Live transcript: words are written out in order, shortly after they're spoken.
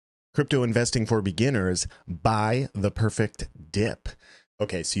Crypto investing for beginners, buy the perfect dip.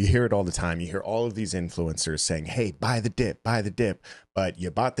 Okay, so you hear it all the time. You hear all of these influencers saying, hey, buy the dip, buy the dip. But you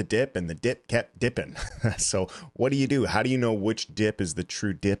bought the dip and the dip kept dipping. So what do you do? How do you know which dip is the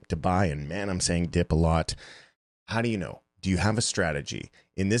true dip to buy? And man, I'm saying dip a lot. How do you know? Do you have a strategy?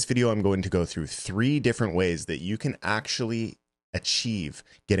 In this video, I'm going to go through 3 different ways that you can actually achieve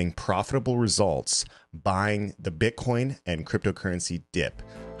getting profitable results buying the Bitcoin and cryptocurrency dip.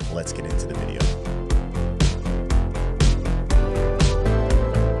 Let's get into the video.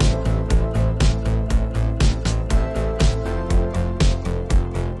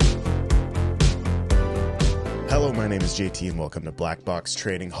 Hello, my name is JT and welcome to Black Box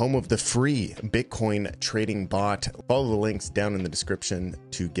Trading, home of the free Bitcoin trading bot. Follow the links down in the description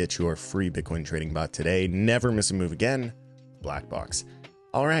to get your free Bitcoin trading bot today. Never miss a move again. Black Box.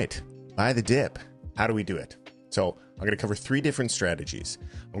 All right, buy the dip. How do we do it? So I'm going to cover 3 different strategies.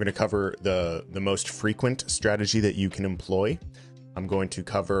 I'm going to cover the most frequent strategy that you can employ. I'm going to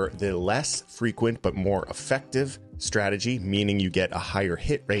cover the less frequent but more effective strategy, meaning you get a higher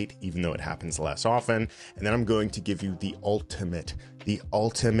hit rate even though it happens less often. And then I'm going to give you the ultimate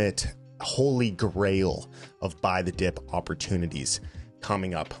holy grail of buy the dip opportunities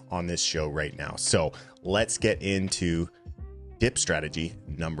coming up on this show right now. So let's get into dip strategy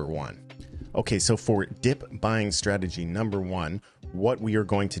number 1. Okay, so for dip buying strategy number 1, what we are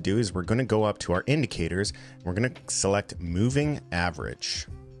going to do is we're going to go up to our indicators. We're going to select moving average.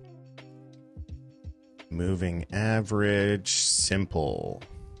 Moving average simple.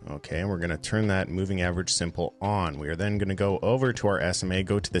 Okay, we're going to turn that moving average simple on. We are then going to go over to our SMA,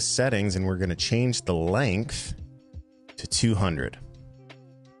 go to the settings, and we're going to change the length to 200.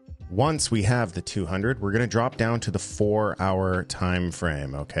 Once we have the 200, we're going to drop down to the 4-hour time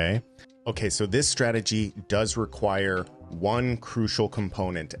frame, okay? Okay, so this strategy does require one crucial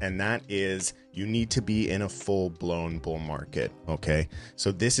component, and that is you need to be in a full-blown bull market, okay?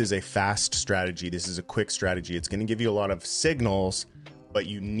 So this is a fast strategy. This is a quick strategy. It's going to give you a lot of signals, but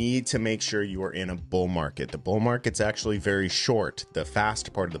you need to make sure you are in a bull market. The bull market's actually very short. The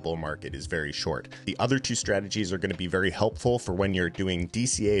fast part of the bull market is very short. The other 2 strategies are going to be very helpful for when you're doing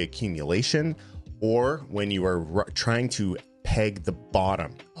DCA accumulation or when you are trying to peg the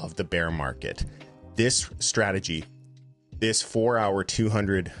bottom of the bear market. This strategy, this 4-hour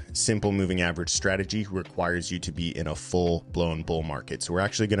 200 simple moving average strategy requires you to be in a full-blown bull market. So we're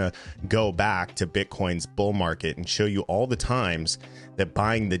actually going to go back to Bitcoin's bull market and show you all the times that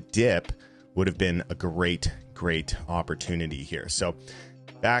buying the dip would have been a great opportunity here. So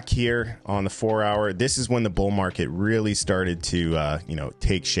back here on the 4-hour, this is when the bull market really started to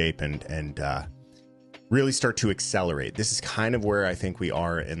take shape and really start to accelerate. This is kind of where I think we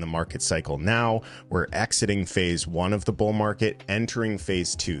are in the market cycle now. We're exiting phase 1 of the bull market, entering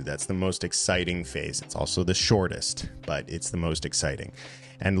phase 2. That's the most exciting phase. It's also the shortest, but it's the most exciting.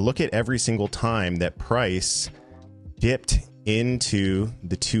 And look at every single time that price dipped into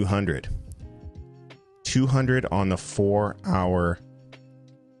the 200. 200 on the 4-hour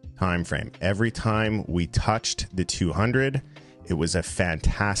time frame. Every time we touched the 200, it was a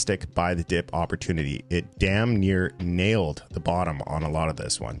fantastic buy the dip opportunity. It damn near nailed the bottom on a lot of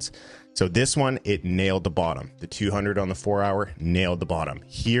this ones. So this one, it nailed the bottom. The 200 on the 4-hour nailed the bottom.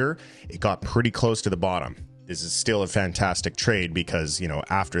 Here, it got pretty close to the bottom. This is still a fantastic trade because,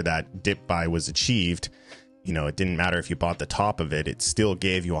 after that dip buy was achieved, it didn't matter if you bought the top of it, it still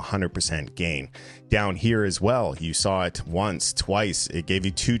gave you 100% gain. Down here as well, you saw it once, twice. It gave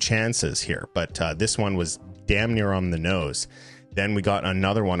you 2 chances here, but this one was damn near on the nose. Then we got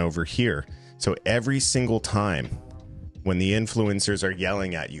another one over here. So every single time when the influencers are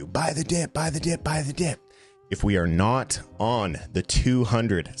yelling at you, buy the dip, buy the dip, buy the dip, if we are not on the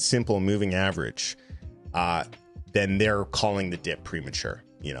 200 simple moving average, then they're calling the dip premature.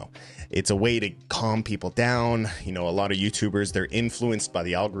 It's a way to calm people down. A lot of YouTubers, they're influenced by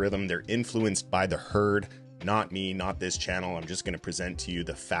the algorithm. They're influenced by the herd. Not me, not this channel. I'm just going to present to you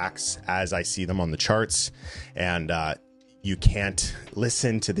the facts as I see them on the charts. And you can't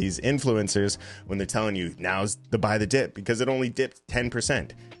listen to these influencers when they're telling you now's the buy the dip because it only dipped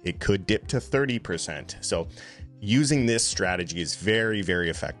 10%. It could dip to 30%. So using this strategy is very, very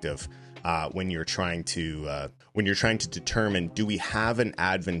effective when you're trying to determine, do we have an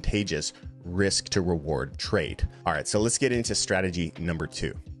advantageous risk to reward trade? All right, so let's get into strategy number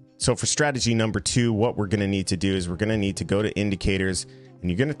 2. So for strategy number 2, what we're going to need to do is we're going to need to go to indicators and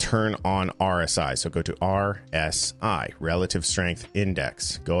you're going to turn on RSI. So go to RSI, Relative Strength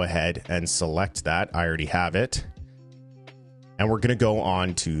Index. Go ahead and select that. I already have it. And we're going to go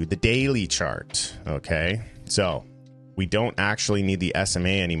on to the daily chart. Okay. So we don't actually need the SMA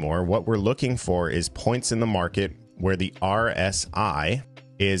anymore. What we're looking for is points in the market where the RSI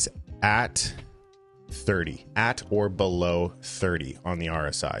is at 30, at or below 30 on the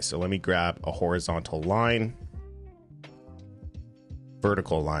RSI. So let me grab a horizontal line,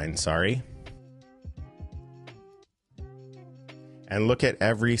 vertical line, sorry. And look at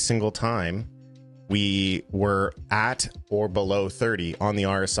every single time we were at or below 30 on the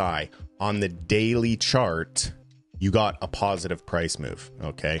RSI. On the daily chart, you got a positive price move,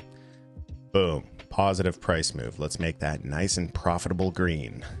 okay? Boom, positive price move. Let's make that nice and profitable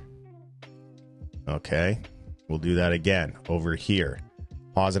green. Okay, we'll do that again over here.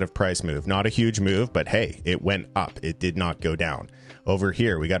 Positive price move, not a huge move, but hey, it went up. It did not go down. Over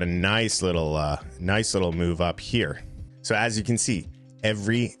here, we got a nice little move up here. So as you can see,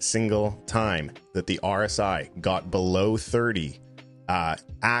 every single time that the RSI got below 30,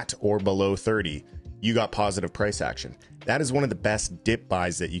 at or below 30, you got positive price action. That is one of the best dip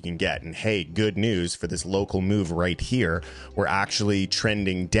buys that you can get. And hey, good news for this local move right here. We're actually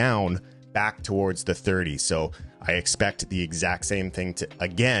trending down back towards the 30. So I expect the exact same thing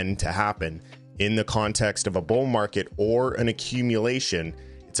to happen in the context of a bull market or an accumulation.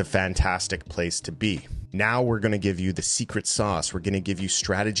 It's a fantastic place to be. Now we're going to give you the secret sauce. We're going to give you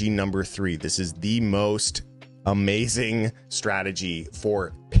strategy number 3. This is the most amazing strategy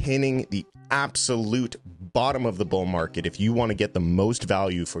for pinning the absolute bottom of the bull market. If you want to get the most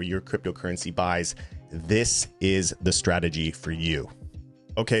value for your cryptocurrency buys, this is the strategy for you.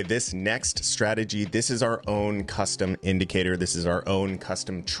 Okay, this next strategy, this is our own custom indicator. This is our own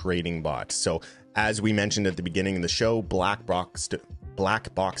custom trading bot. So as we mentioned at the beginning of the show,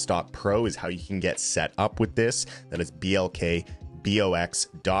 Blackbox.pro is how you can get set up with this. That is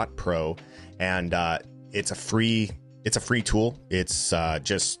BLKBOX.pro. And it's a free tool. It's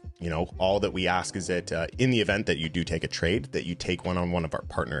just, all that we ask is that in the event that you do take a trade, that you take one on one of our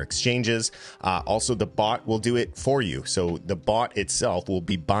partner exchanges. Also, the bot will do it for you. So the bot itself will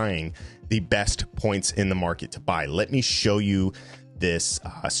be buying the best points in the market to buy. Let me show you this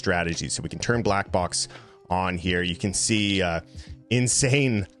strategy. So we can turn Blackbox on here. You can see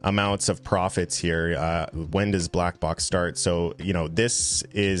insane amounts of profits here. When does Blackbox start? So, this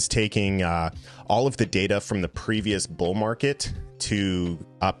is taking all of the data from the previous bull market to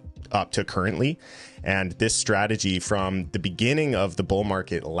up to currently. And this strategy from the beginning of the bull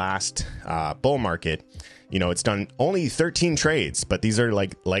market, last bull market, it's done only 13 trades, but these are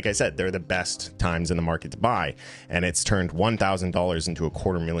like I said, they're the best times in the market to buy. And it's turned $1,000 into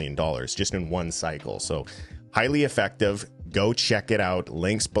 $250,000 just in one cycle. So highly effective. Go check it out.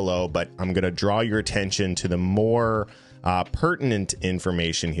 Links below, but I'm going to draw your attention to the more pertinent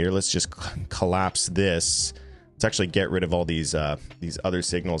information here. Let's just collapse this. Let's actually get rid of all these other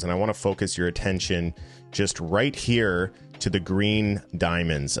signals. And I want to focus your attention just right here to the green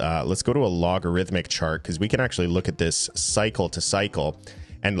diamonds. Let's go to a logarithmic chart because we can actually look at this cycle to cycle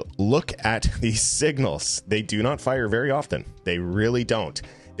and look at these signals. They do not fire very often. They really don't.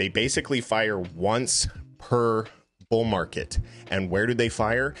 They basically fire once per bull market. And where do they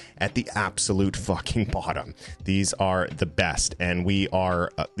fire? At the absolute fucking bottom. These are the best. And we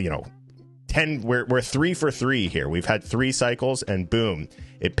are, 10, we're 3 for 3 here. We've had 3 cycles and boom,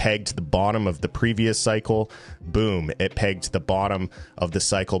 it pegged the bottom of the previous cycle. Boom, it pegged the bottom of the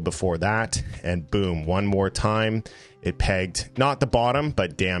cycle before that. And boom, one more time, it pegged not the bottom,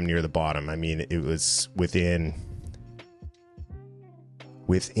 but damn near the bottom. I mean, it was within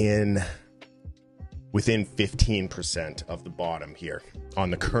 15% of the bottom here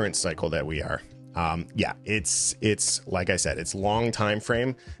on the current cycle that we are. It's like I said, it's long time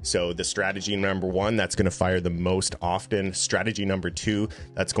frame. So the strategy number 1, that's going to fire the most often. Strategy number 2,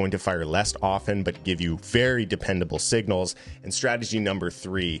 that's going to fire less often, but give you very dependable signals. And strategy number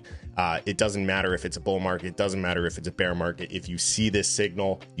 3, it doesn't matter if it's a bull market, it doesn't matter if it's a bear market. If you see this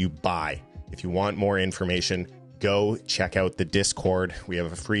signal, you buy. If you want more information, go check out the Discord. We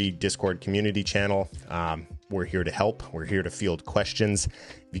have a free Discord community channel. We're here to help. We're here to field questions.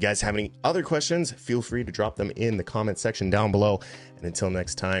 If you guys have any other questions, feel free to drop them in the comment section down below. And until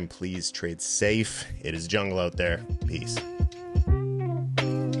next time, please trade safe. It is jungle out there. Peace.